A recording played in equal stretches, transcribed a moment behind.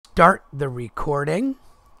start the recording.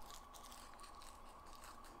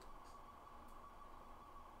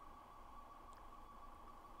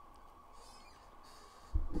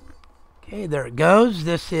 Okay, there it goes.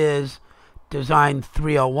 This is Design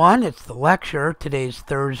 301. It's the lecture. Today's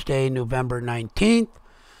Thursday, November 19th.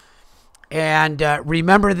 And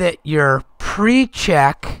remember that your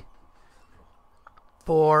pre-check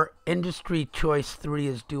for Industry Choice 3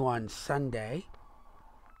 is due on Sunday.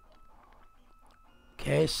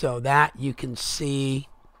 Okay, so that you can see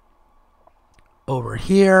over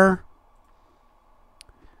here.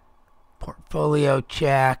 Portfolio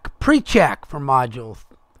check, pre-check for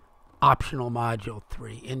optional module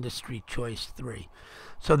 3, Industry Choice 3.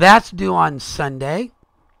 So that's due on Sunday.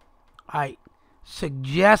 I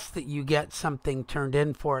suggest that you get something turned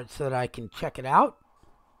in for it so that I can check it out.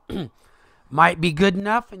 Might be good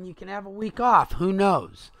enough and you can have a week off. Who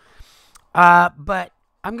knows? But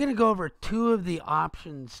I'm going to go over two of the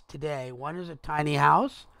options today. One is a tiny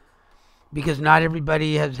house, because not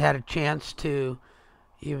everybody has had a chance to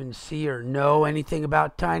even see or know anything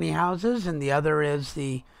about tiny houses. And the other is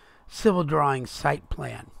the civil drawing site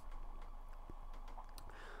plan.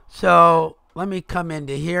 So let me come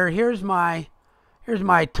into here. Here's my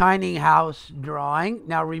tiny house drawing.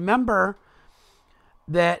 Now remember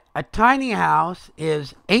that a tiny house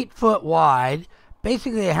is 8 foot wide.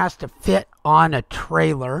 Basically, it has to fit on a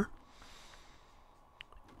trailer.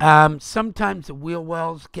 Sometimes the wheel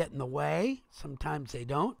wells get in the way. Sometimes they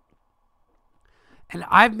don't. And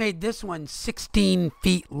I've made this one 16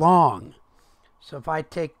 feet long. So if I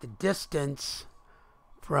take the distance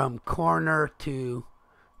from corner to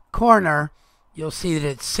corner, you'll see that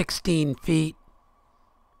it's 16 feet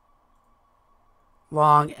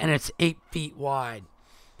long and it's 8 feet wide.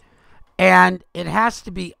 And it has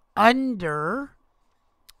to be under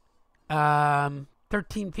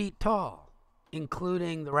 13 feet tall,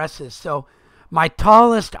 including the rest of this. So my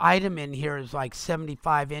tallest item in here is like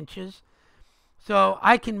 75 inches. So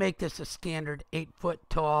I can make this a standard 8 foot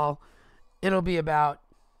tall. It'll be about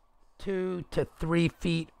 2 to 3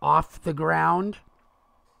 feet off the ground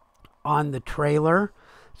on the trailer.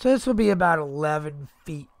 So this will be about 11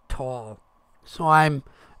 feet tall. So I'm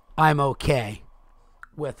okay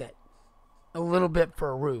with it. A little bit for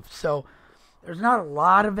a roof. So there's not a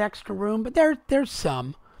lot of extra room, but there's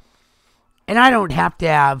some. And I don't have to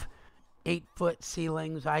have 8 foot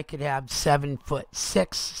ceilings. I could have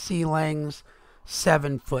 7'6" ceilings,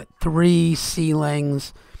 7'3"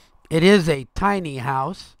 ceilings. It is a tiny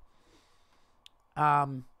house.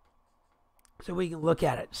 So we can look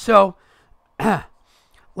at it. So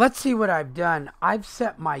let's see what I've done. I've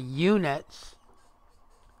set my units.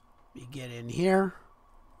 Let me get in here.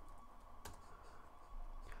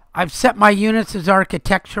 I've set my units as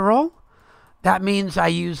architectural. That means I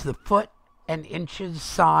use the foot and inches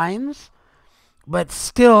signs. But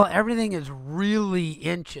still, everything is really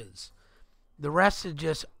inches. The rest is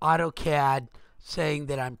just AutoCAD saying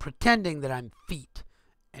that I'm pretending that I'm feet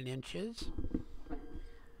and inches.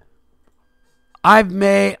 I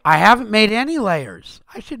haven't made any layers.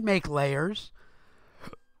 I should make layers.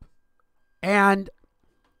 And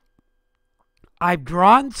I've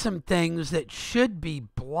drawn some things that should be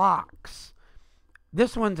blocks.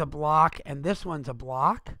 This one's a block and this one's a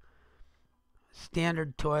block.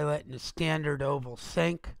 Standard toilet and a standard oval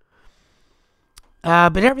sink.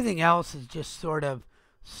 But everything else is just sort of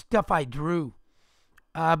stuff I drew.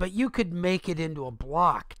 But you could make it into a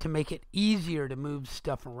block to make it easier to move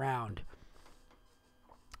stuff around.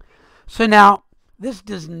 So now, this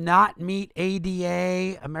does not meet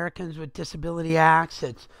ADA, Americans with Disability Acts.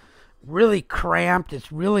 It's really cramped.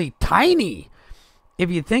 It's really tiny. If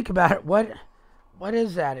you think about it, what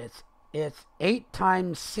is that? It's 8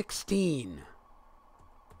 times 16.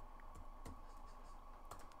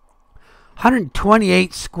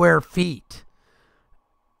 128 square feet.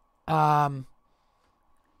 You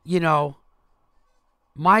know,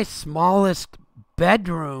 my smallest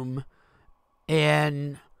bedroom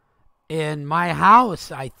in my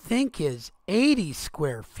house, I think, is 80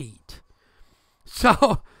 square feet.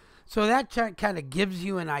 So that kind of gives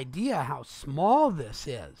you an idea how small this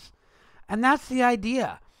is. And that's the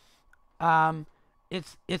idea.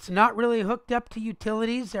 It's not really hooked up to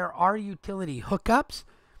utilities. There are utility hookups,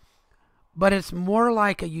 but it's more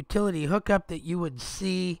like a utility hookup that you would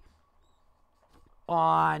see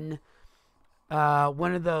on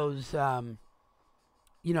one of those,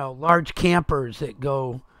 large campers that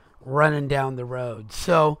go running down the road.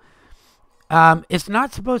 So it's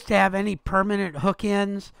not supposed to have any permanent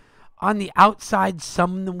hook-ins. On the outside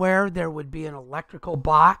somewhere there would be an electrical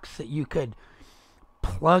box that you could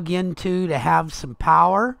plug into to have some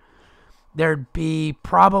power. There'd be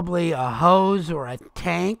probably a hose or a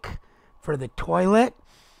tank for the toilet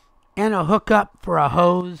and a hookup for a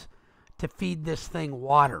hose to feed this thing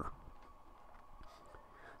water.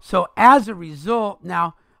 So as a result,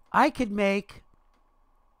 now I've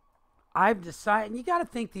decided, and you got to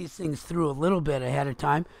think these things through a little bit ahead of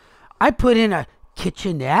time. I put in a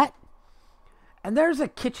kitchenette, and there's a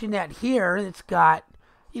kitchenette here that's got,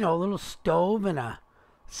 a little stove and a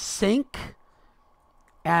sink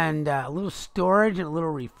and a little storage and a little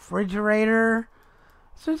refrigerator.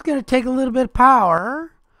 So it's going to take a little bit of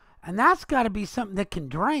power, and that's got to be something that can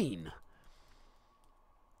drain.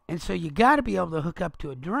 And so you got to be able to hook up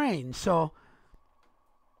to a drain. So,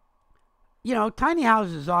 tiny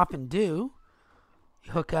houses often do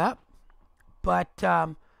hook up, but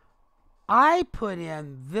I put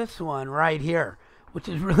in this one right here, which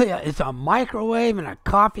is really it's a microwave and a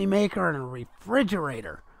coffee maker and a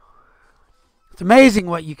refrigerator. It's amazing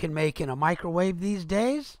what you can make in a microwave these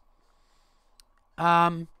days.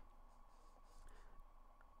 I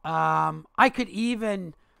could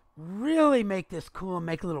even really make this cool and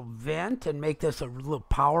make a little vent and make this a little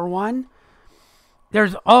power one.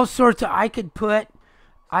 There's all sorts of, I could put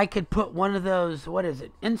one of those,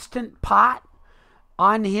 Instant Pot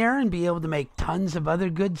on here and be able to make tons of other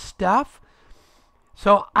good stuff.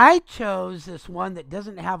 So I chose this one that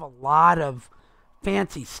doesn't have a lot of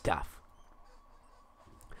fancy stuff.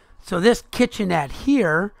 So this kitchenette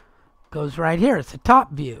here goes right here. It's a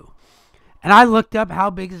top view. And I looked up how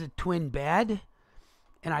big is a twin bed,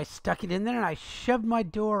 and I stuck it in there and I shoved my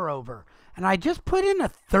door over. And I just put in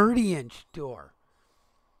a 30-inch door.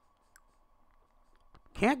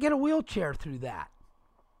 Can't get a wheelchair through that.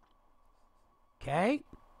 Okay?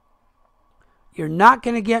 You're not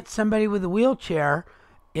going to get somebody with a wheelchair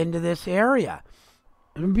into this area.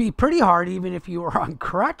 It would be pretty hard even if you were on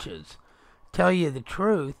crutches, tell you the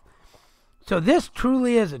truth. So this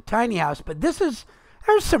truly is a tiny house, but there's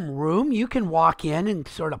some room. You can walk in and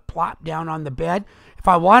sort of plop down on the bed. If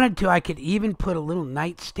I wanted to, I could even put a little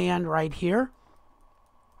nightstand right here.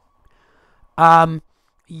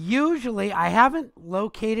 Usually, I haven't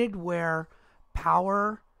located where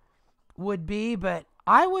power would be, but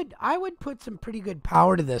I would put some pretty good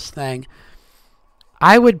power to this thing.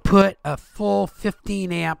 I would put a full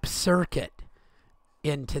 15 amp circuit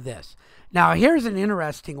into this. Now, here's an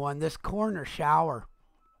interesting one, this corner shower.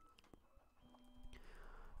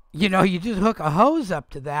 You just hook a hose up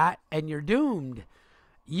to that and you're doomed.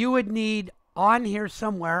 You would need on here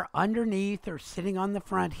somewhere underneath or sitting on the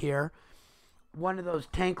front here, one of those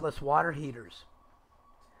tankless water heaters.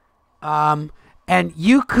 And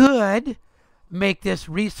you could make this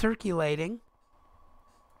recirculating.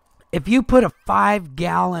 If you put a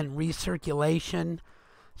 5-gallon recirculation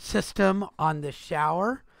system on the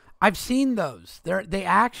shower, I've seen those. They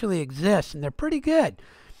actually exist, and they're pretty good.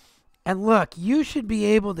 And look, you should be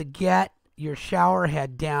able to get your shower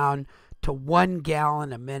head down to 1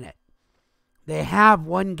 gallon a minute. They have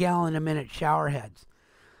 1 gallon a minute shower heads.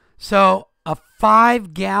 So a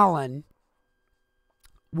 5-gallon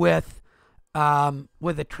with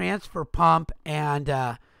a transfer pump and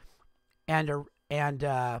a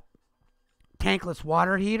tankless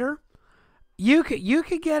water heater, you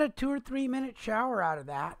could get a 2 or 3 minute shower out of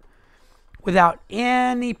that without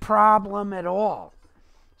any problem at all.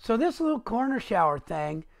 So this little corner shower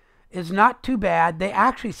thing is not too bad. They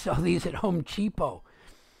actually sell these at Home Cheapo.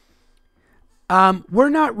 We're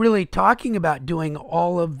not really talking about doing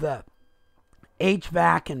all of the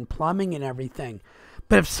HVAC and plumbing and everything.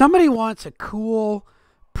 But if somebody wants a cool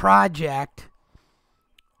project,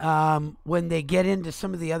 when they get into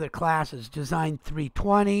some of the other classes, Design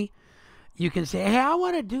 320, you can say, hey, I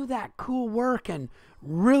want to do that cool work and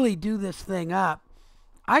really do this thing up.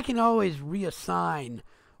 I can always reassign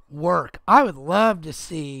work. I would love to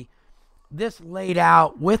see this laid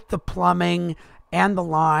out with the plumbing and the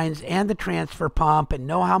lines and the transfer pump and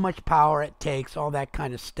know how much power it takes, all that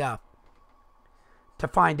kind of stuff, to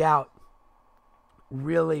find out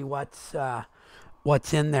really what's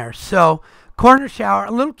in there. So corner shower,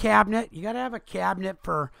 a little cabinet. You got to have a cabinet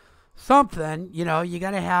for something. You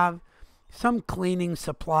got to have some cleaning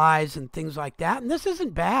supplies and things like that. And this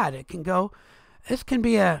isn't bad. This can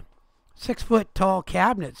be a 6-foot tall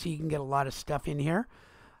cabinet, so you can get a lot of stuff in here.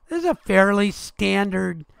 This is a fairly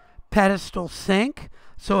standard pedestal sink.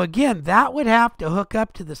 So again, that would have to hook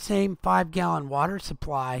up to the same 5-gallon water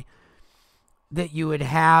supply that you would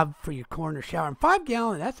have for your corner shower. And 5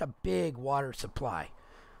 gallon, that's a big water supply,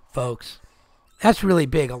 folks. That's really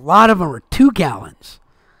big. A lot of them are 2 gallons.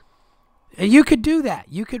 And you could do that.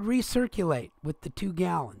 You could recirculate with the 2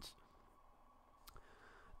 gallons.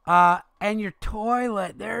 And your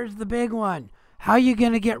toilet, there's the big one. How are you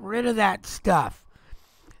going to get rid of that stuff?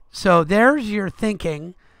 So there's your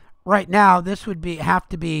thinking. Right now, this would have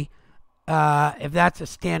to be, if that's a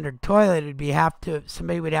standard toilet,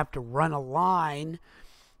 somebody would have to run a line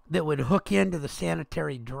that would hook into the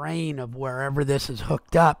sanitary drain of wherever this is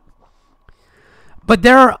hooked up. But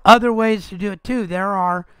there are other ways to do it too. There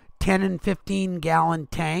are 10 and 15 gallon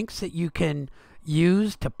tanks that you can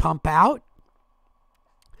use to pump out.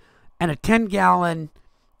 And a 10 gallon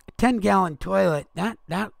toilet,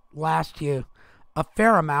 that lasts you a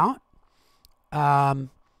fair amount.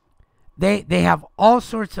 They have all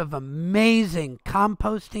sorts of amazing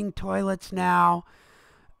composting toilets now.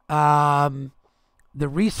 The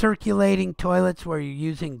recirculating toilets where you're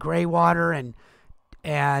using gray water and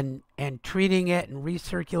treating it and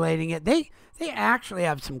recirculating it. They actually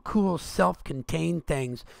have some cool self-contained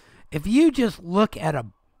things. If you just look at a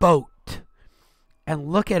boat and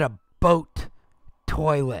look at a boat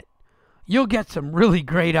toilet, you'll get some really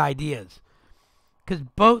great ideas. Because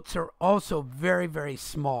boats are also very, very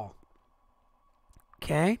small.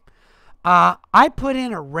 Okay? I put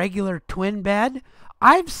in a regular twin bed.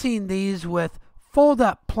 I've seen these with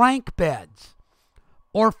fold-up plank beds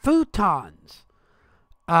or futons.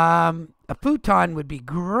 A futon would be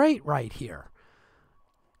great right here.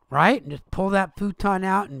 Right? And just pull that futon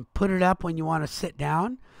out and put it up when you want to sit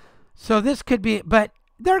down. So this could be, but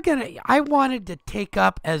I wanted to take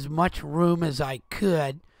up as much room as I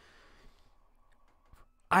could.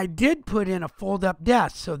 I did put in a fold-up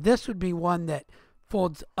desk. So this would be one that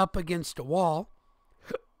folds up against a wall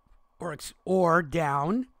or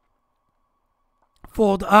down.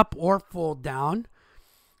 Fold up or fold down.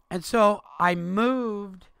 And so I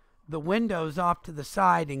moved the windows off to the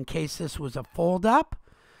side in case this was a fold up.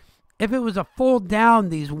 If it was a fold down,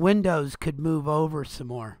 these windows could move over some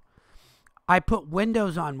more. I put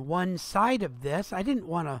windows on one side of this. I didn't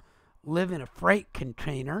want to live in a freight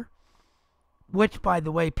container, which, by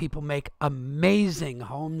the way, people make amazing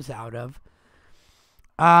homes out of.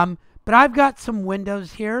 But I've got some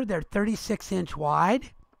windows here. They're 36-inch wide.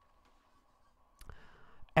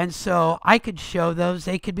 And so I could show those.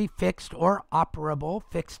 They could be fixed or operable.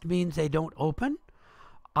 Fixed means they don't open.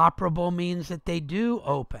 Operable means that they do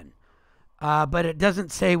open. But it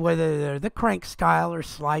doesn't say whether they're the crank style or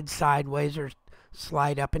slide sideways or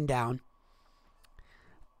slide up and down.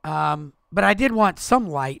 But I did want some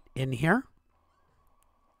light in here.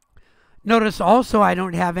 Notice also I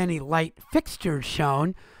don't have any light fixtures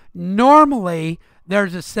shown. Normally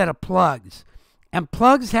there's a set of plugs. And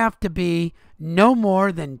plugs have to be no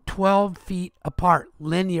more than 12 feet apart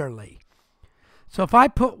linearly. So if I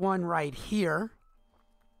put one right here,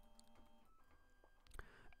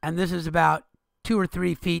 and this is about 2 or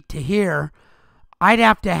 3 feet to here, I'd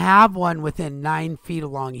have to have one within 9 feet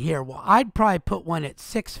along here. Well, I'd probably put one at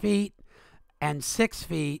 6 feet and 6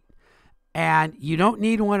 feet, and you don't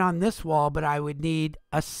need one on this wall, but I would need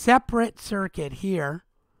a separate circuit here,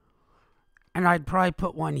 and I'd probably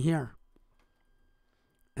put one here.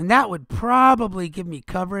 And that would probably give me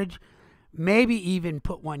coverage, maybe even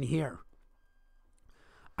put one here.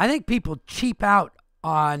 I think people cheap out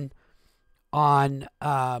on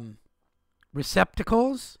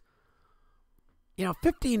receptacles.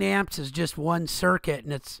 15 amps is just one circuit,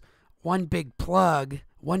 and it's one big plug,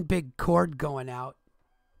 one big cord going out.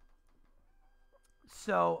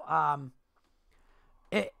 So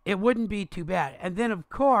it wouldn't be too bad. And then, of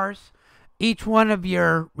course, each one of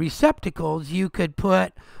your receptacles, you could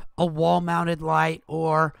put a wall-mounted light,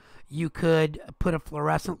 or you could put a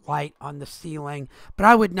fluorescent light on the ceiling. But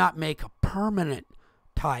I would not make a permanent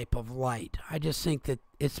type of light. I just think that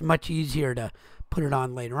it's much easier to put it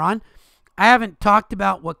on later on. I haven't talked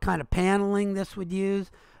about what kind of paneling this would use.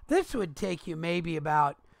 This would take you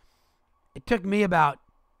it took me about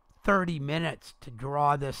 30 minutes to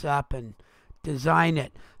draw this up and design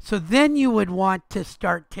it. So then you would want to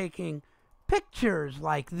start taking pictures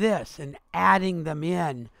like this and adding them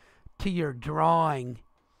in to your drawing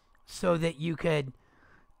so that you could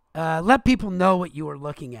let people know what you were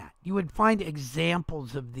looking at. You would find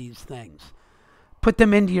examples of these things. Put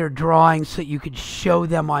them into your drawing so you could show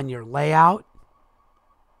them on your layout.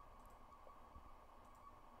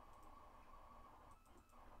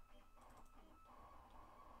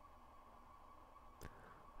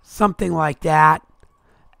 Something like that.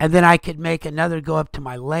 And then I could make go up to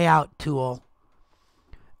my layout tool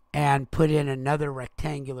and put in another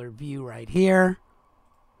rectangular view right here.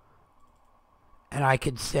 And I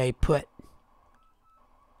could say put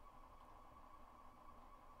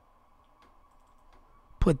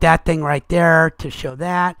that thing right there to show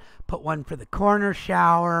that. Put one for the corner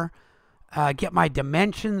shower. get my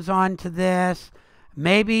dimensions onto this.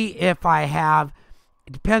 Maybe if I have,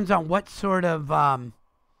 it depends on what sort of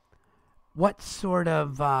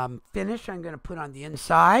finish I'm going to put on the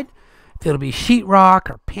inside. If it'll be sheetrock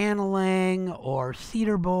or paneling or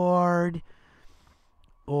cedar board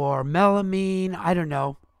or melamine, I don't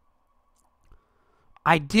know.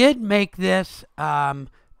 I did make this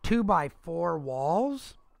 2x4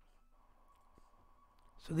 walls.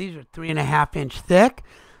 So these are 3.5-inch thick.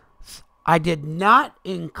 I did not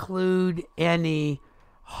include any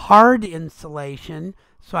hard insulation,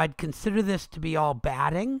 so I'd consider this to be all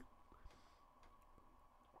batting.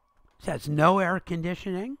 It has no air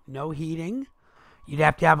conditioning, no heating. You'd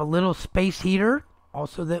have to have a little space heater,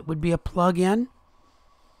 also that would be a plug-in.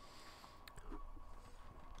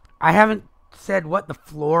 I haven't said what the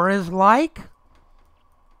floor is like.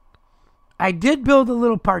 I did build a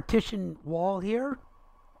little partition wall here,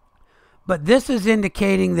 but this is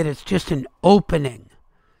indicating that it's just an opening.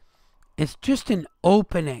 It's just an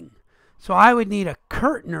opening. So I would need a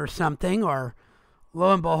curtain or something, or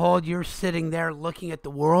lo and behold, you're sitting there looking at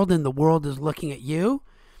the world and the world is looking at you.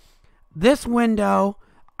 This window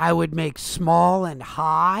I would make small and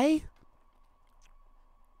high,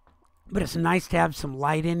 but it's nice to have some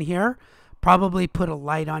light in here. Probably put a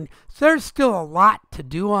light on. So there's still a lot to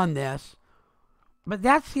do on this, but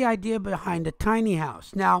that's the idea behind a tiny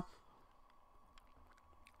house. Now,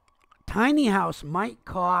 tiny house like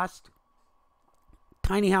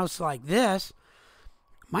this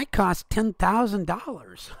might cost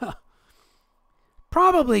 $10,000.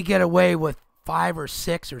 Probably get away with $5,000 or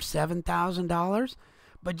 $6,000 or $7,000,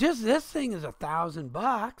 but just this thing is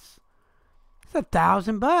 $1,000. It's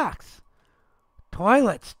 $1,000.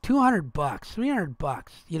 Toilets, $200, $300,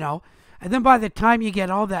 you know, and then by the time you get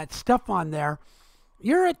all that stuff on there,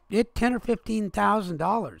 you're at $10,000 or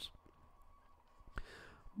 $15,000.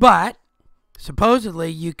 But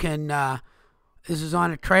supposedly you can. This is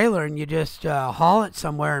on a trailer, and you just haul it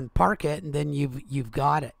somewhere and park it, and then you've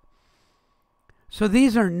got it. So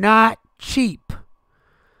these are not cheap.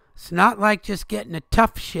 It's not like just getting a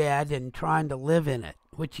tough shed and trying to live in it,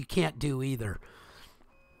 which you can't do either.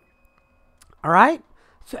 All right?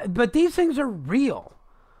 So, but these things are real.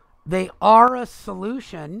 They are a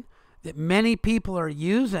solution that many people are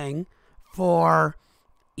using for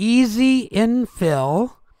easy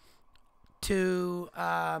infill to,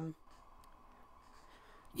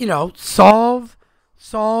 solve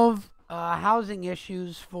housing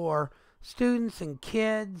issues for students and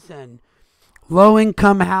kids and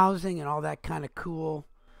low-income housing and all that kind of cool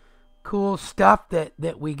stuff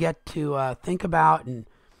that we get to think about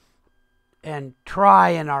and try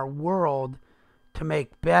in our world to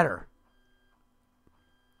make better.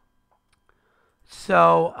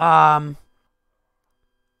 So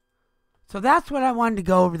that's what I wanted to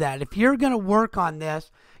go over that. If you're going to work on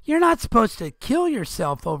this, you're not supposed to kill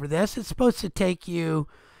yourself over this. It's supposed to take you,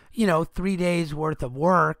 3 days worth of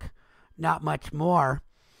work, not much more.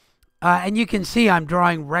 And you can see I'm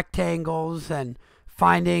drawing rectangles and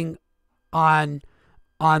finding on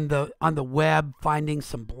the web, finding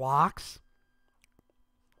some blocks.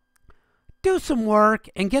 Do some work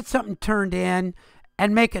and get something turned in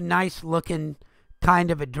and make a nice looking kind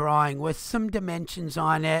of a drawing with some dimensions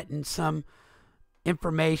on it and some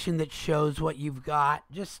information that shows what you've got.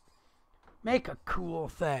 Just make a cool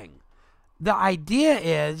thing. The idea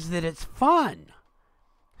is that it's fun.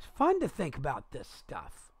 It's fun to think about this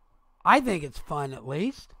stuff. I think it's fun, at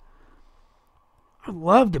least. I'd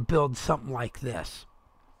love to build something like this.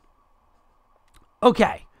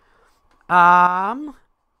 Okay.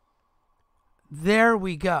 There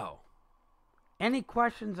we go. Any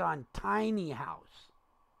questions on tiny house?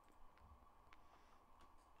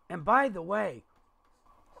 And by the way,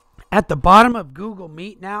 at the bottom of Google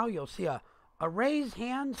Meet now, you'll see a raise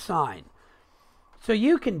hand sign. So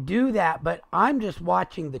you can do that, but I'm just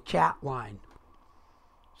watching the chat line.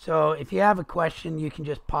 So if you have a question, you can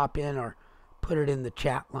just pop in or put it in the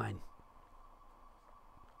chat line.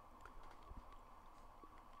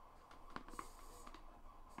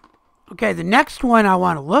 Okay, the next one I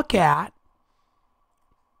want to look at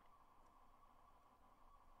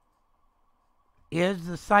is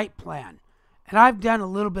the site plan. And I've done a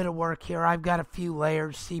little bit of work here. I've got a few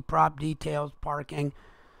layers, C-prop details, parking.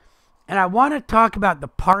 And I want to talk about the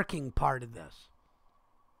parking part of this.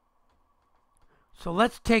 So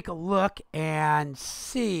let's take a look and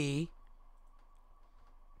see.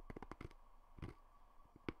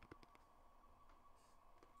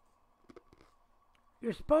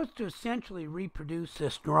 You're supposed to essentially reproduce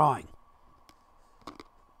this drawing.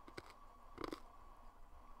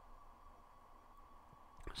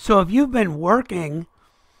 So if you've been working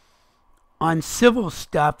on civil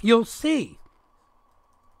stuff, you'll see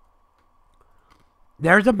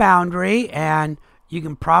there's a boundary, and you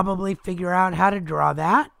can probably figure out how to draw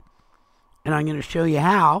that. And I'm going to show you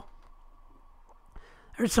how.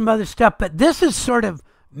 There's some other stuff, but this is sort of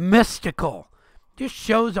mystical. Just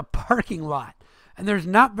shows a parking lot, and there's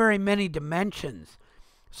not very many dimensions.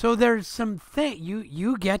 So there's some thing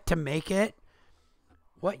you get to make it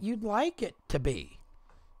what you'd like it to be.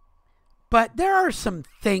 But there are some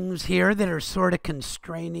things here that are sort of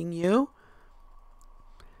constraining you.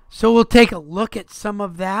 So we'll take a look at some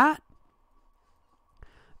of that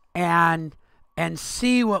and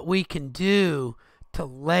see what we can do to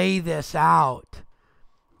lay this out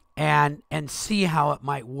and see how it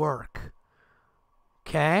might work.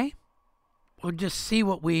 Okay? We'll just see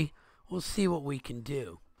what we'll see what we can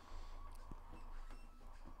do.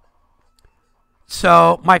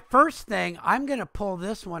 So my first thing, I'm going to pull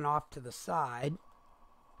this one off to the side.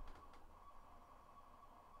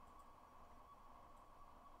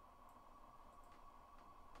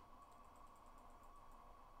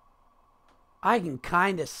 I can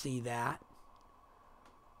kind of see that.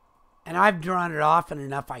 And I've drawn it often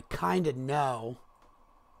enough, I kind of know.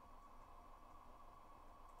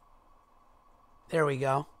 There we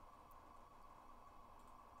go.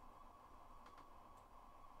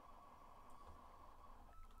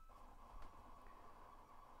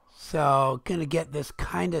 So, gonna get this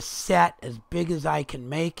kind of set as big as I can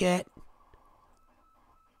make it.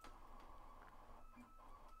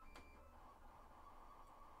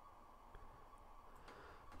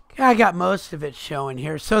 Okay, I got most of it showing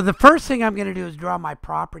here. So the first thing I'm gonna do is draw my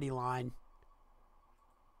property line.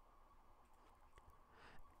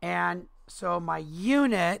 And so my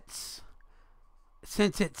units,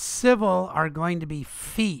 since it's civil, are going to be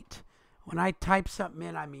feet. When I type something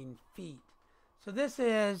in, I mean feet. So this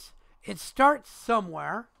is, it starts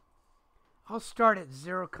somewhere. I'll start at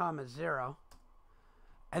 0, 0.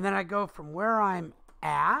 And then I go from where I'm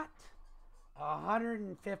at,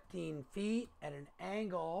 115 feet at an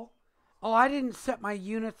angle. Oh, I didn't set my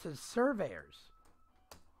units as surveyors.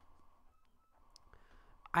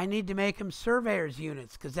 I need to make them surveyors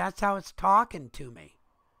units because that's how it's talking to me.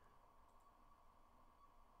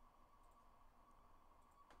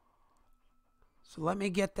 So let me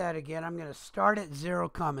get that again. I'm going to start at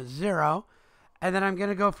 0, 0. And then I'm going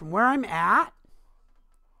to go from where I'm at,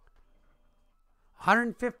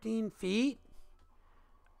 115 feet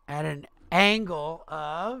at an angle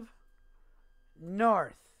of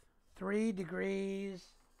north, 3 degrees,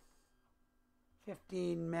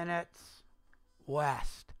 15 minutes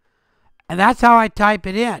west. And that's how I type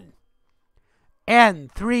it in.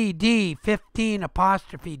 N3D 15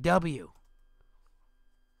 apostrophe W.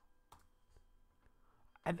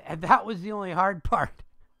 And that was the only hard part.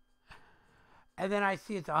 And then I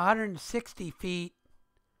see it's 160 feet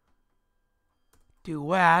due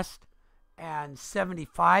west and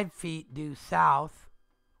 75 feet due south.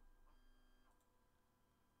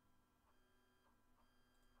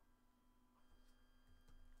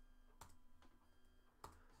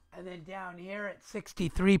 And then down here at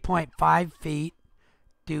 63.5 feet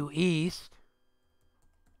due east.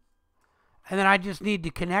 And then I just need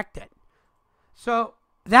to connect it. So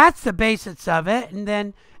that's the basics of it. And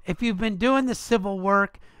then if you've been doing the civil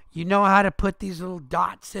work, you know how to put these little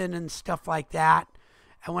dots in and stuff like that.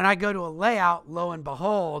 And when I go to a layout, lo and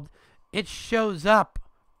behold, it shows up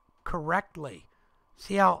correctly.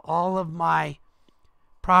 See how all of my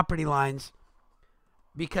property lines,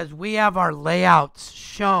 because we have our layouts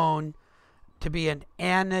shown to be an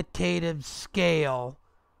annotative scale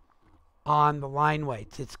on the line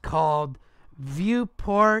weights. It's called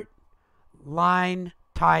Viewport Line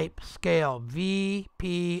Type Scale, VPLTS.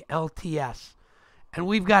 And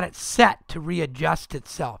we've got it set to readjust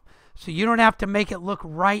itself. So you don't have to make it look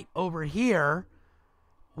right over here.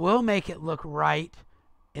 We'll make it look right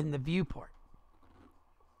in the viewport.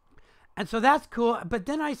 And so that's cool. But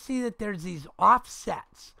then I see that there's these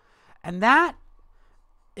offsets. And that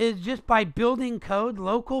is just by building code,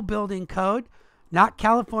 local building code, not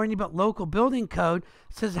California, but local building code,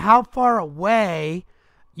 says how far away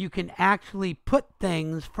you can actually put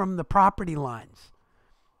things from the property lines.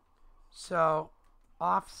 So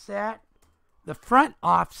offset, the front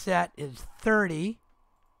offset is 30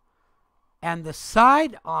 and the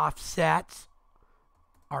side offsets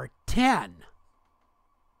are 10.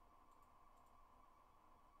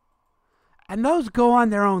 And those go on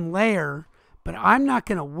their own layer, but I'm not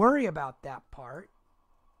going to worry about that part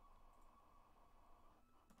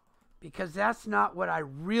because that's not what I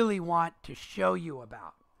really want to show you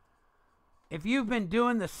about. If you've been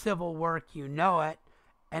doing the civil work, you know it.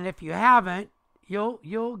 And if you haven't,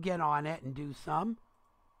 you'll get on it and do some.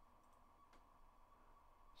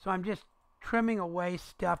 So I'm just trimming away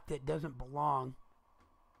stuff that doesn't belong.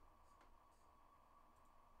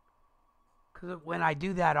 Because when I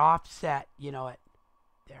do that offset, you know it,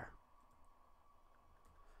 there.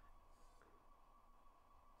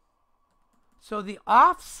 So the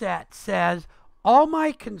offset says all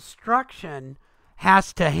my construction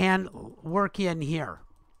has to work in here.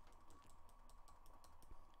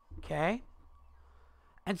 Okay?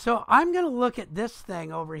 And so I'm going to look at this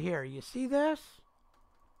thing over here. You see this?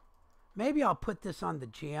 Maybe I'll put this on the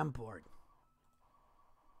Jamboard.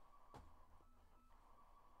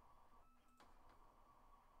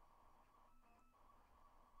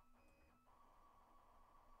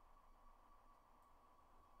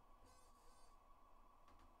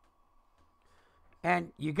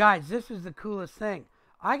 And you guys, this is the coolest thing.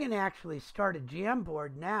 I can actually start a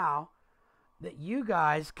Jamboard now that you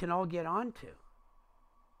guys can all get onto.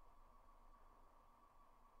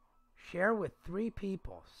 Share with 3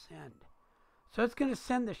 people. Send. So it's going to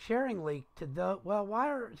send the sharing link to the... Well,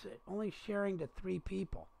 why is it only sharing to 3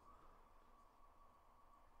 people?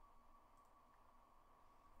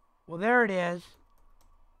 Well, there it is.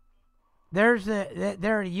 There's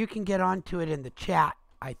there. You can get onto it in the chat,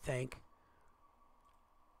 I think.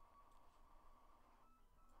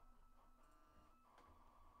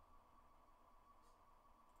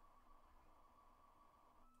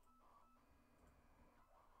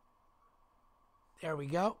 There we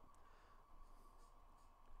go.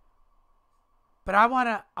 But I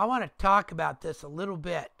want to talk about this a little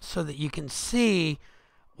bit so that you can see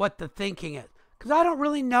what the thinking is, because I don't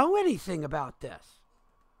really know anything about this.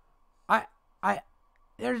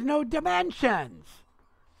 There's no dimensions,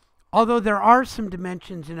 although there are some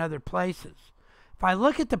dimensions in other places. If I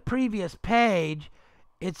look at the previous page,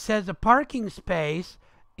 it says a parking space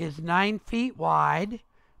is 9 feet wide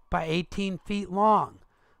by 18 feet long.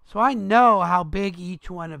 So I know how big each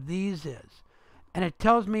one of these is. And it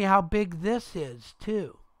tells me how big this is,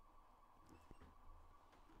 too.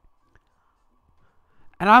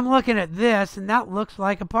 And I'm looking at this, and that looks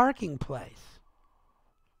like a parking place.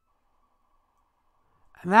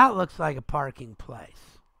 And that looks like a parking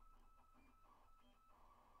place.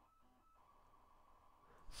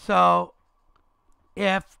 So,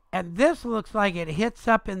 and this looks like it hits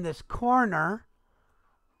up in this corner,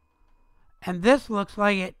 and this looks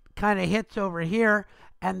like it kind of hits over here,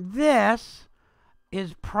 and this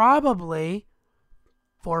is probably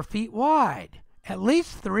 4 feet wide. At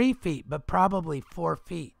least 3 feet, but probably 4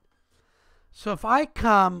 feet. So if I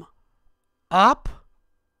come up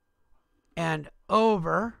and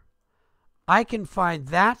over, I can find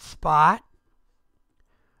that spot.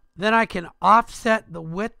 Then I can offset the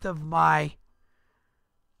width of my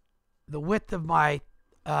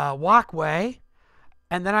walkway,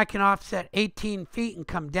 and then I can offset 18 feet and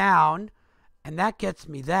come down, and that gets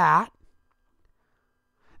me that.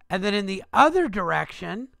 And then in the other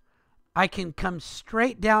direction, I can come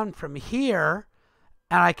straight down from here,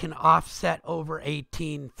 and I can offset over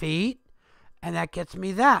 18 feet, and that gets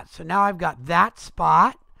me that. So now I've got that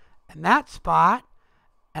spot, and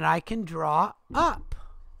I can draw up.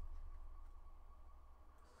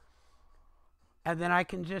 And then I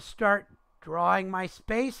can just start drawing my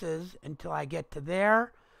spaces until I get to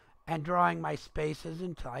there, and drawing my spaces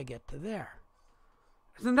until I get to there.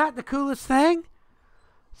 Isn't that the coolest thing?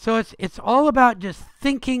 So it's all about just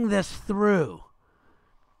thinking this through.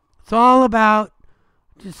 It's all about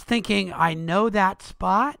just thinking, I know that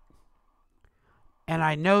spot, and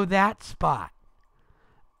I know that spot,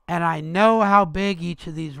 and I know how big each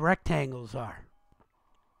of these rectangles are.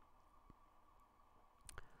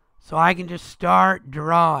 So I can just start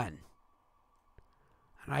drawing.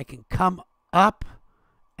 And I can come up,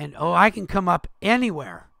 and I can come up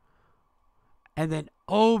anywhere, and then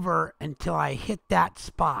over until I hit that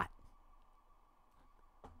spot.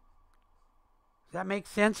 Does that make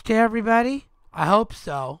sense to everybody? I hope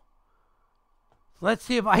so. Let's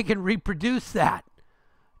see if I can reproduce that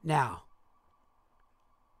now.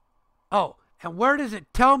 Oh, and where does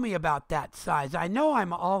it tell me about that size? I know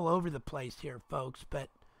I'm all over the place here, folks, but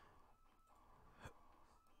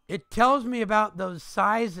it tells me about those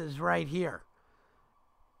sizes right here.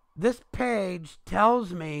 This page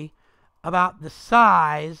tells me about the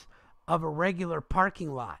size of a regular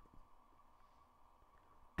parking lot.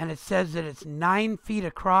 And it says that it's 9 feet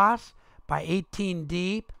across by 18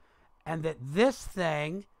 deep, and that this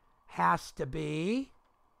thing has to be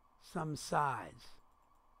some size.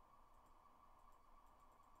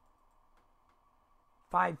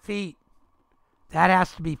 5 feet. That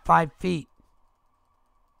has to be 5 feet.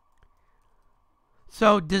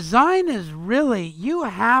 So design is really, you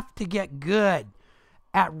have to get good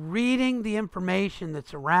at reading the information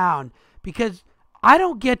that's around, because I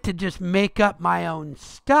don't get to just make up my own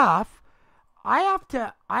stuff. I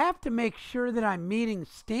have to make sure that I'm meeting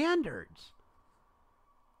standards.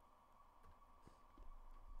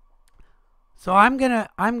 So I'm gonna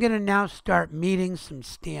now start meeting some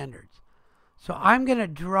standards. So I'm gonna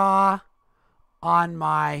draw on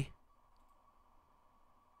my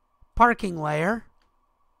parking layer.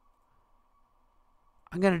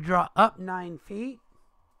 I'm gonna draw up 9 feet.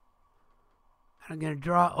 I'm gonna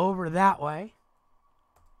draw over that way.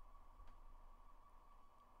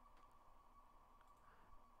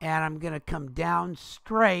 And I'm gonna come down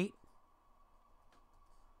straight.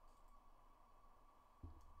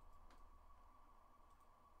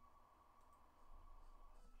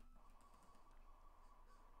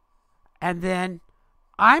 And then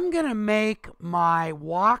I'm going to make my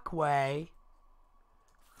walkway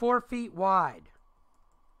 4 feet wide.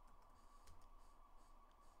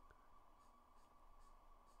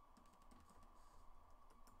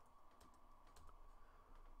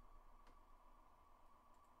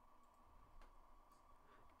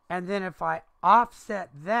 And then if I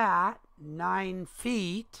offset that 9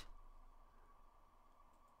 feet,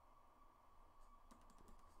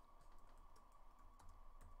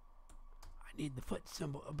 I need the foot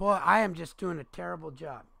symbol. Boy, I am just doing a terrible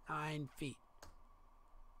job. 9 feet.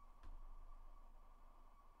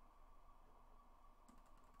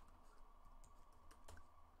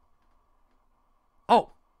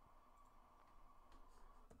 Oh.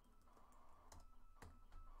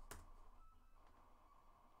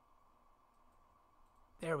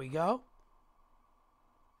 There we go.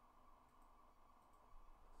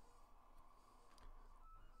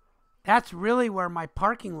 That's really where my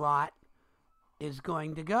parking lot is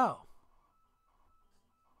going to go.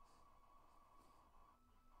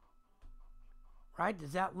 Right?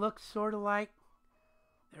 Does that look sort of like?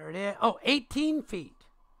 There it is. Oh, 18 feet.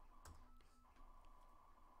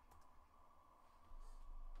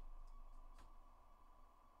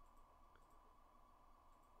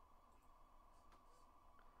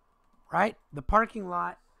 Right? The parking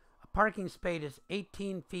lot, a parking space is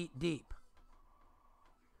 18 feet deep.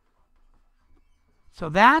 So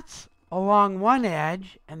that's along one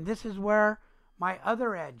edge, and this is where my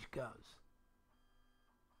other edge goes.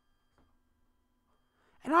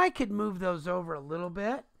 And I could move those over a little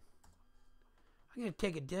bit. I'm going to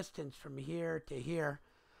take a distance from here to here.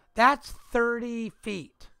 That's 30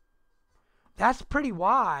 feet. That's pretty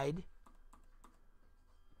wide,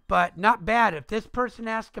 but not bad. If this person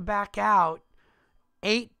has to back out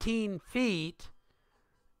 18 feet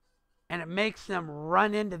and it makes them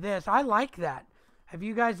run into this, I like that. Have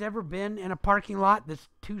you guys ever been in a parking lot that's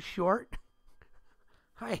too short?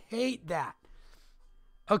 I hate that.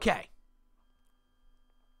 Okay.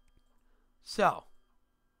 So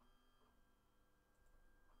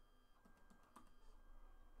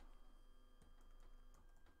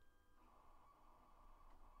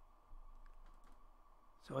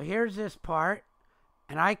here's this part,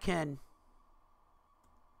 and I can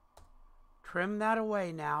trim that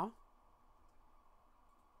away now.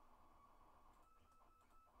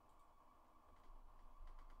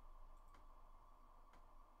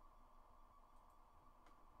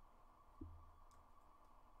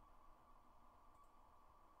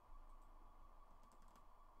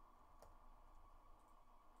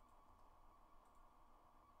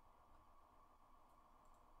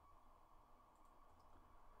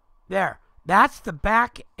 There. That's the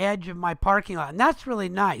back edge of my parking lot. And that's really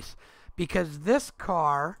nice because this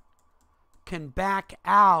car can back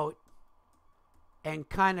out and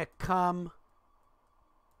kind of come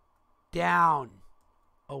down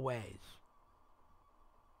a ways.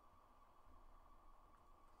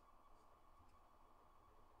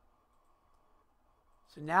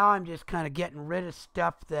 So now I'm just kind of getting rid of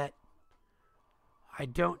stuff that I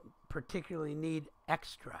don't particularly need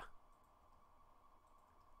extra.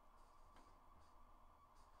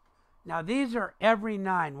 Now these are every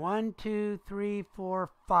 9. 1, 2, 3, 4,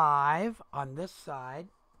 5 on this side.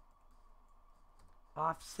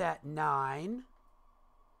 Offset 9.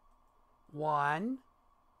 1,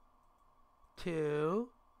 2,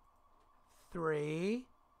 3,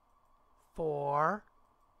 4,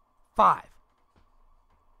 5.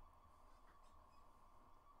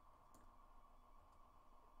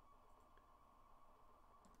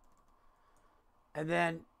 And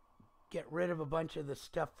then get rid of a bunch of the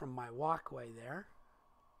stuff from my walkway there.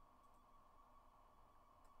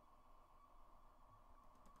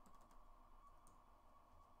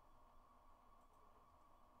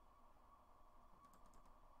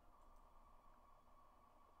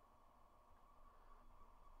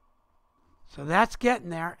 So that's getting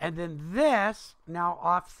there. And then this now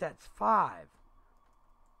offsets 5.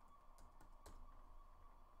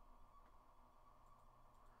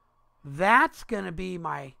 That's going to be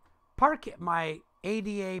my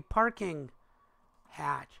ADA parking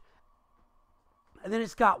hatch. And then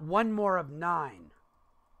it's got one more of 9.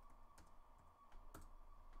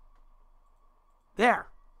 There.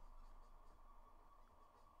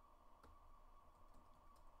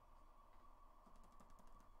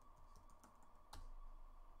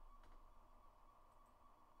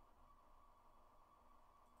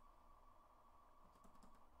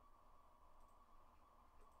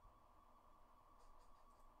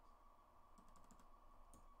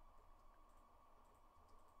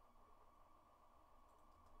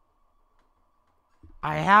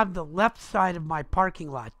 I have the left side of my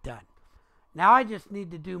parking lot done. Now I just need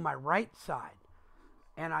to do my right side.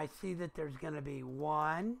 And I see that there's going to be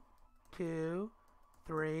 1, 2,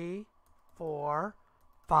 3, 4,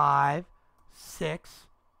 5, 6,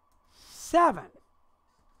 7.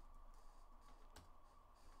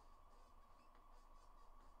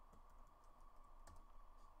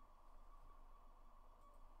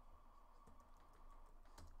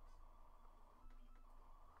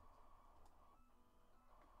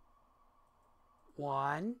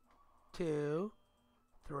 One, 2,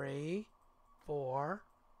 3, 4,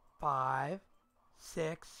 5,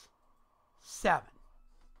 6, 7.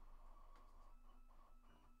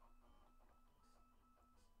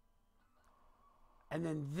 And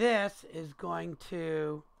then this is going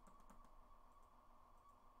to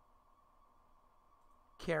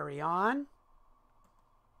carry on.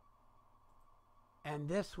 And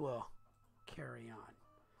this will carry on.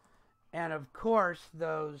 And of course,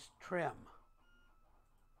 those trim.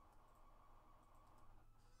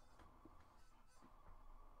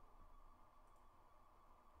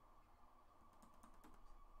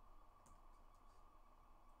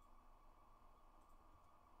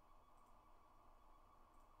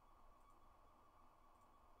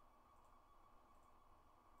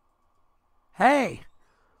 Hey,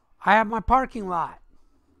 I have my parking lot.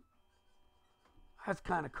 That's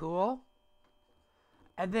kind of cool.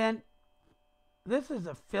 And then this is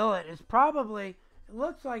a fillet. It's probably, it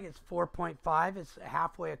looks like it's 4.5. It's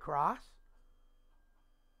halfway across.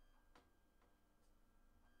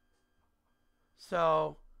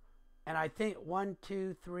 So, and I think 1,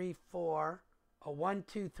 2, 3, 4. Oh, 1,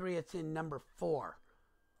 2, 3, it's in number 4.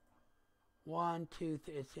 1, 2,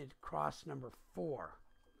 3, it's in cross number 4.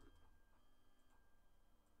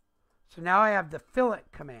 So now I have the fillet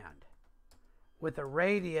command with a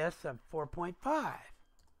radius of 4.5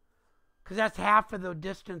 because that's half of the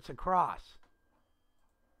distance across.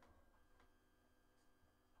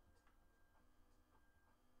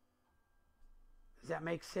 Does that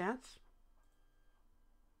make sense?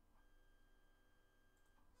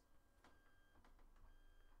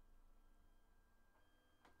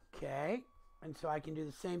 Okay, and so I can do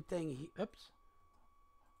the same thing. Oops.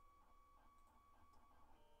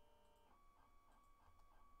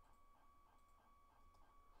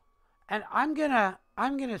 And I'm gonna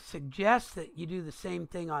suggest that you do the same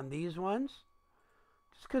thing on these ones,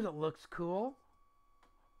 just because it looks cool.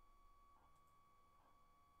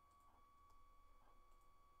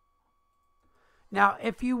 Now,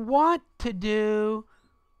 if you want to do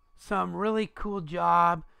some really cool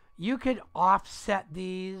job, you could offset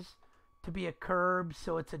these to be a curb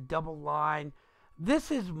so it's a double line.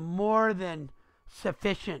 This is more than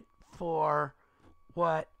sufficient for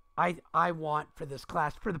what I want for this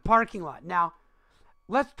class, for the parking lot. Now,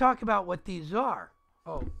 let's talk about what these are.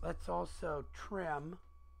 Oh, let's also trim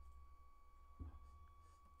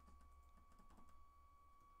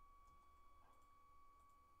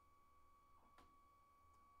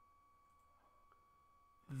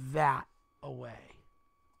that away.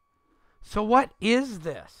 So what is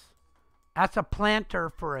this? That's a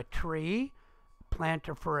planter for a tree,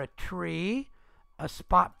 planter for a tree, a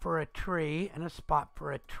spot for a tree, and a spot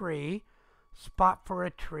for a tree, spot for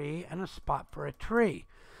a tree, and a spot for a tree.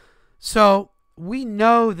 So we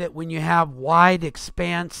know that when you have wide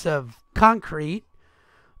expanse of concrete,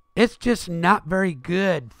 it's just not very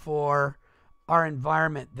good for our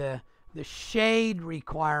environment. The shade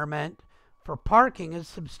requirement for parking is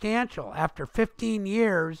substantial. After 15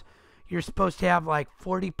 years, you're supposed to have like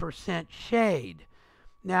 40% shade.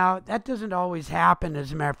 Now, that doesn't always happen.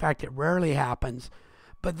 As a matter of fact, it rarely happens.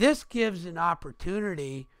 But this gives an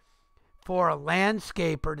opportunity for a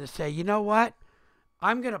landscaper to say, you know what?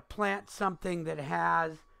 I'm going to plant something that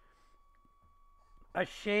has a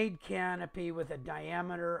shade canopy with a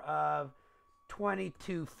diameter of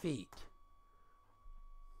 22 feet.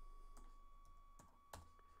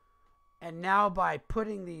 And now by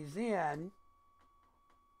putting these in,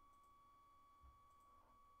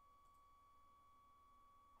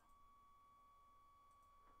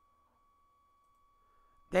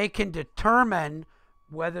 they can determine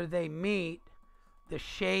whether they meet the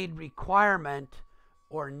shade requirement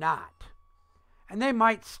or not. And they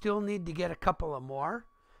might still need to get a couple of more,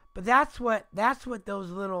 but that's what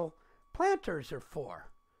those little planters are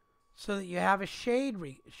for, so that you have a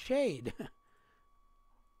shade.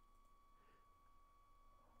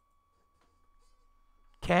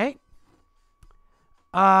 Okay.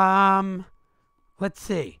 Let's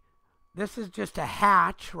see. This is just a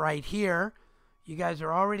hatch right here. You guys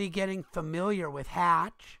are already getting familiar with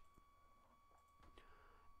hatch.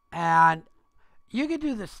 And you could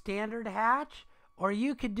do the standard hatch, or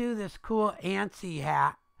you could do this cool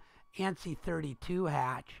ANSI 32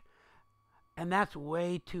 hatch. And that's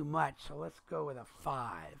way too much, so let's go with a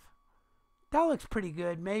 5. That looks pretty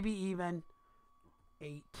good, maybe even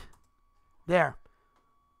 8. There.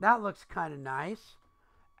 That looks kind of nice.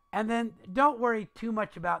 And then don't worry too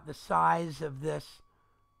much about the size of this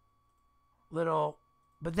little,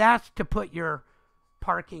 but that's to put your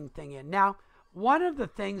parking thing in. Now, one of the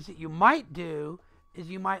things that you might do is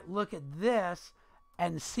you might look at this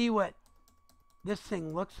and see what this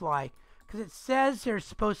thing looks like, because it says there's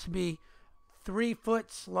supposed to be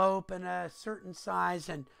 3-foot slope and a certain size,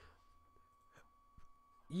 and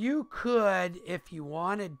you could, if you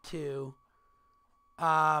wanted to,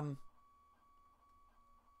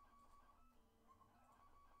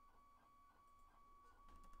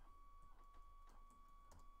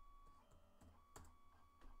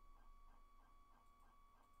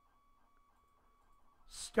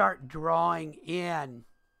 start drawing in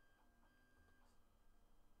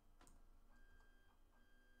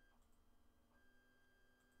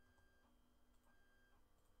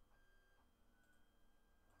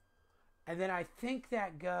and then I think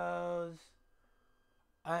that goes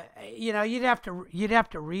you'd have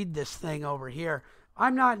to read this thing over here.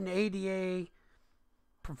 I'm not an ADA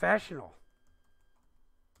professional.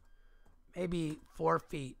 Maybe 4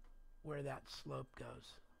 feet where that slope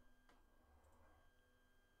goes.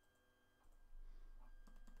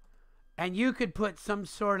 And you could put some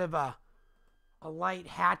sort of a light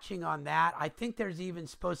hatching on that. I think there's even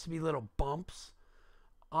supposed to be little bumps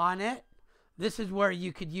on it. This is where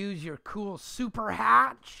you could use your cool super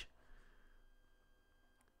hatch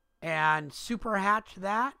and super hatch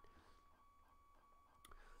that.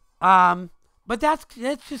 But that's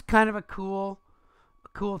just kind of a cool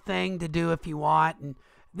thing to do if you want. And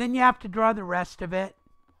then you have to draw the rest of it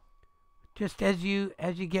just as you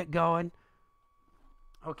get going.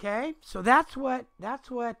 Okay, so that's what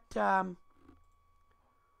the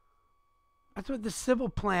civil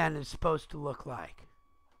plan is supposed to look like.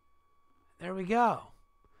 There we go.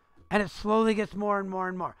 And it slowly gets more and more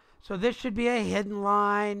and more. So this should be a hidden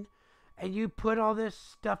line, and you put all this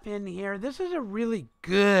stuff in here. This is a really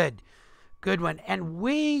good one. And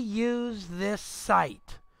we use this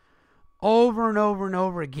site over and over and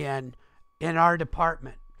over again in our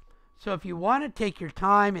department. So if you want to take your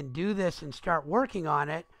time and do this and start working on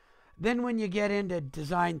it, then when you get into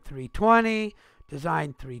Design 320,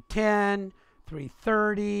 Design 310,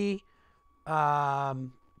 330,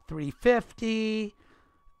 350,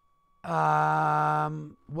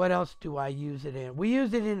 what else do I use it in? We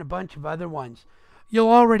use it in a bunch of other ones. You'll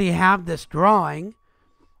already have this drawing,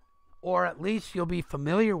 or at least you'll be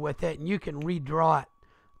familiar with it, and you can redraw it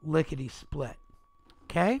lickety-split.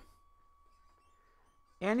 Okay?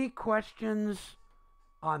 Any questions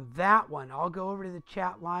on that one? I'll go over to the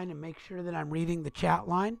chat line and make sure that I'm reading the chat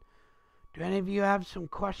line. Do any of you have some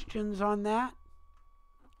questions on that?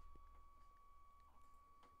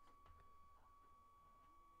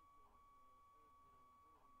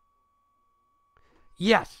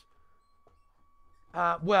 Yes.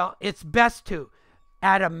 Well, it's best to.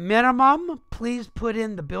 At a minimum, please put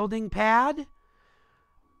in the building pad.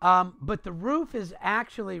 But the roof is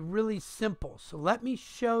actually really simple. So let me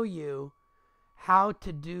show you how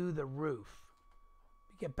to do the roof.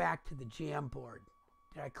 Let me get back to the Jamboard.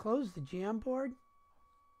 Did I close the Jamboard?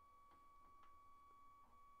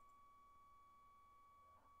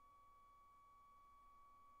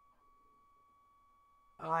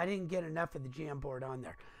 Oh, I didn't get enough of the Jamboard on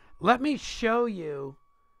there. Let me show you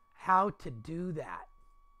how to do that.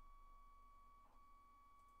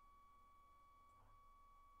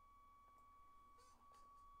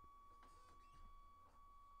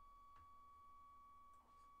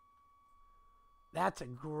 That's a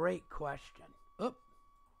great question. Oop.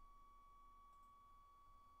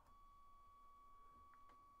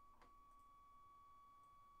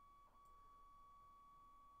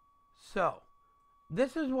 So,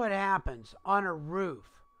 this is what happens on a roof.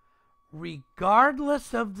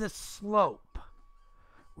 Regardless of the slope,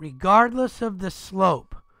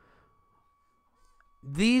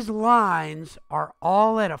 these lines are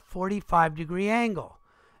all at a 45-degree angle.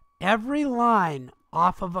 Every line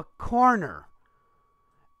off of a corner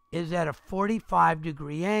is at a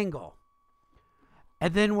 45-degree angle.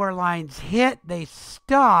 And then where lines hit, they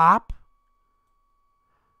stop.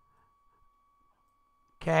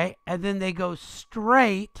 Okay, and then they go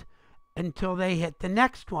straight until they hit the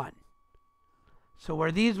next one. So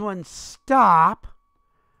where these ones stop,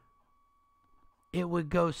 it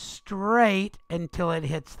would go straight until it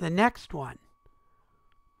hits the next one.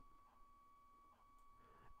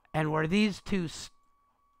 And where these two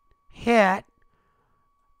hit,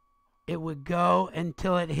 it would go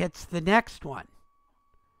until it hits the next one.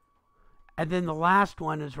 And then the last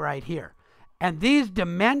one is right here. And these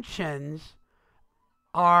dimensions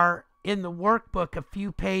are in the workbook a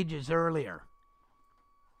few pages earlier.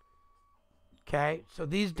 Okay, so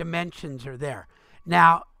these dimensions are there.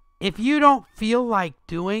 Now, if you don't feel like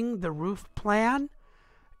doing the roof plan,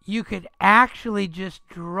 you could actually just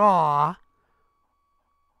draw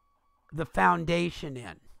the foundation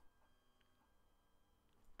in.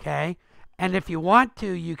 Okay, and if you want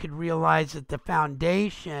to, you could realize that the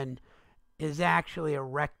foundation is actually a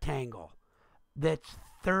rectangle that's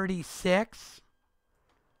 36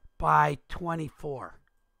 by 24.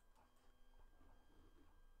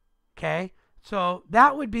 Okay, so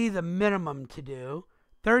that would be the minimum to do.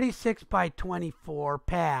 36 by 24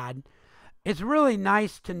 pad. It's really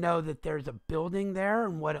nice to know that there's a building there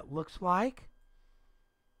and what it looks like.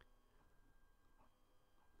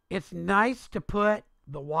 It's nice to put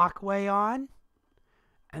the walkway on.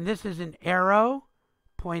 And this is an arrow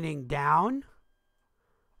pointing down.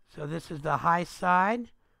 So this is the high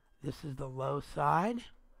side. This is the low side.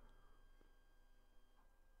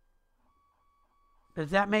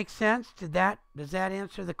 Does that make sense? Does that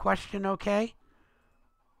answer the question okay?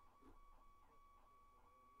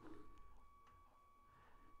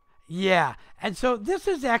 Yeah, and so this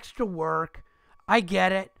is extra work. I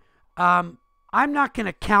get it. I'm not going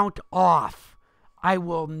to count off. I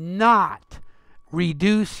will not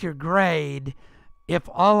reduce your grade if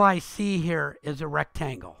all I see here is a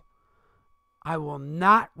rectangle. I will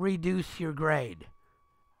not reduce your grade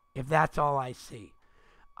if that's all I see.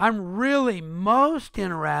 I'm really most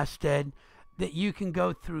interested that you can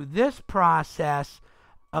go through this process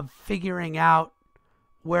of figuring out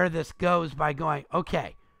where this goes by going,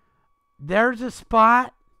 okay, there's a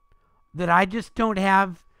spot that I just don't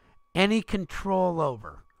have any control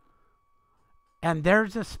over. And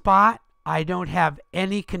there's a spot I don't have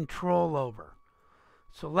any control over.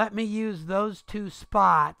 So let me use those two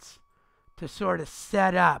spots to sort of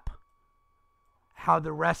set up how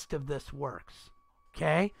the rest of this works.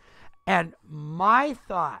 Okay? And my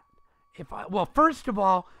thought, well, first of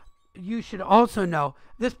all, you should also know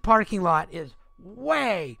this parking lot is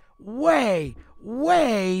way, way,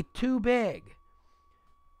 way too big.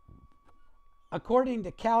 According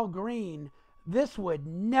to Cal Green, this would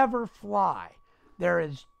never fly. There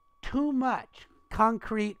is too much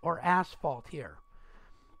concrete or asphalt here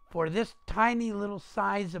for this tiny little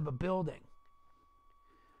size of a building.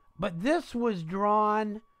 But this was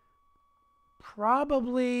drawn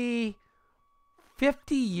probably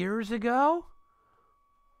 50 years ago.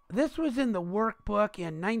 This was in the workbook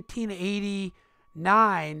in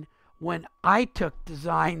 1989 when I took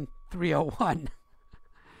Design 301,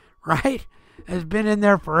 right? It's been in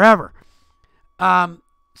there forever.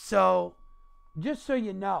 So just so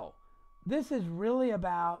you know, this is really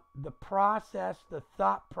about the process, the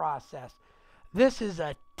thought process. This is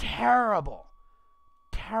a terrible,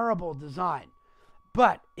 terrible design.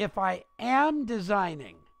 But if I am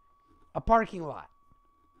designing a parking lot,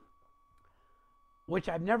 which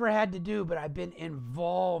I've never had to do, but I've been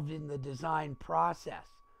involved in the design process,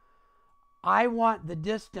 I want the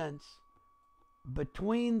distance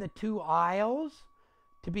between the two aisles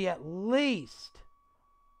to be at least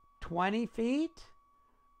 20 feet,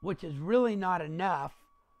 which is really not enough.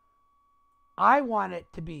 I want it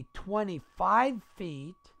to be 25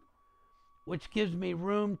 feet, which gives me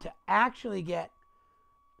room to actually get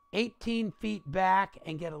 18 feet back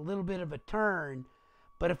and get a little bit of a turn.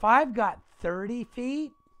 But if I've got 30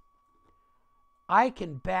 feet, I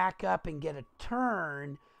can back up and get a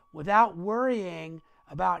turn without worrying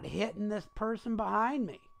about hitting this person behind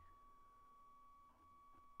me.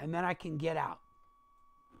 And then I can get out.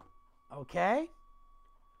 Okay?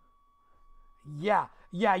 Yeah,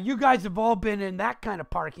 you guys have all been in that kind of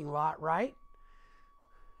parking lot, right?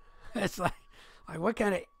 It's like what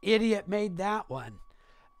kind of idiot made that one?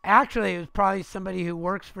 Actually, it was probably somebody who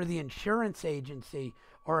works for the insurance agency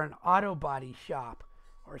or an auto body shop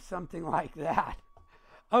or something like that.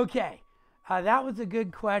 Okay, that was a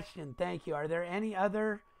good question. Thank you. Are there any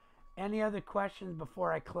other questions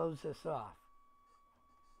before I close this off?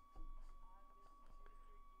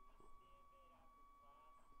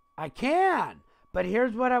 I can, but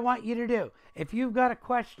here's what I want you to do. If you've got a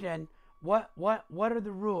question, what are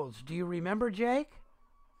the rules? Do you remember, Jake?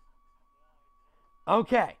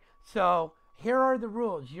 Okay, so here are the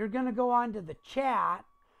rules. You're going to go on to the chat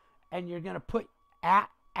and you're going to put at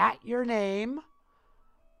your name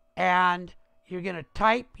and you're going to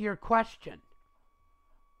type your question.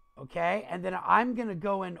 Okay, and then I'm going to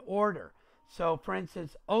go in order. So, for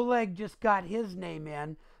instance, Oleg just got his name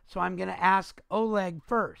in, so I'm going to ask Oleg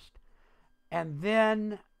first, and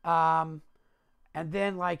then,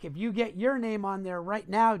 like if you get your name on there right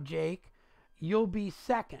now, Jake, you'll be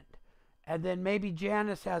second, and then maybe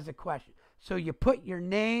Janice has a question. So you put your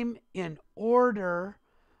name in order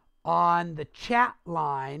on the chat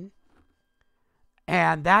line,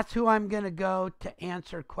 and that's who I'm going to go to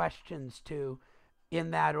answer questions to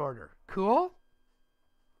in that order. Cool?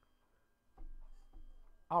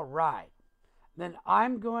 All right. Then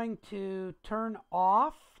I'm going to turn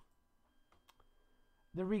off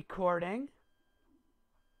the recording.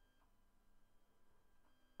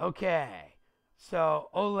 Okay. So,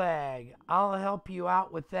 Oleg, I'll help you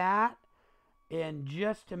out with that in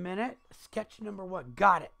just a minute. Sketch number 1.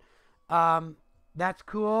 Got it. That's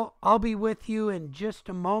cool. I'll be with you in just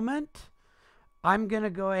a moment. I'm going to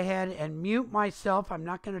go ahead and mute myself. I'm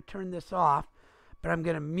not going to turn this off, but I'm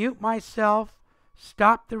going to mute myself,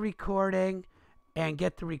 stop the recording, and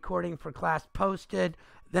get the recording for class posted.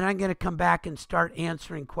 Then I'm going to come back and start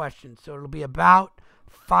answering questions. So it'll be about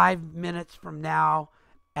 5 minutes from now,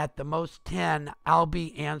 at the most 10, I'll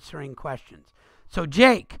be answering questions. So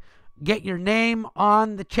Jake, get your name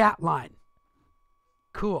on the chat line.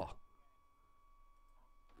 Cool.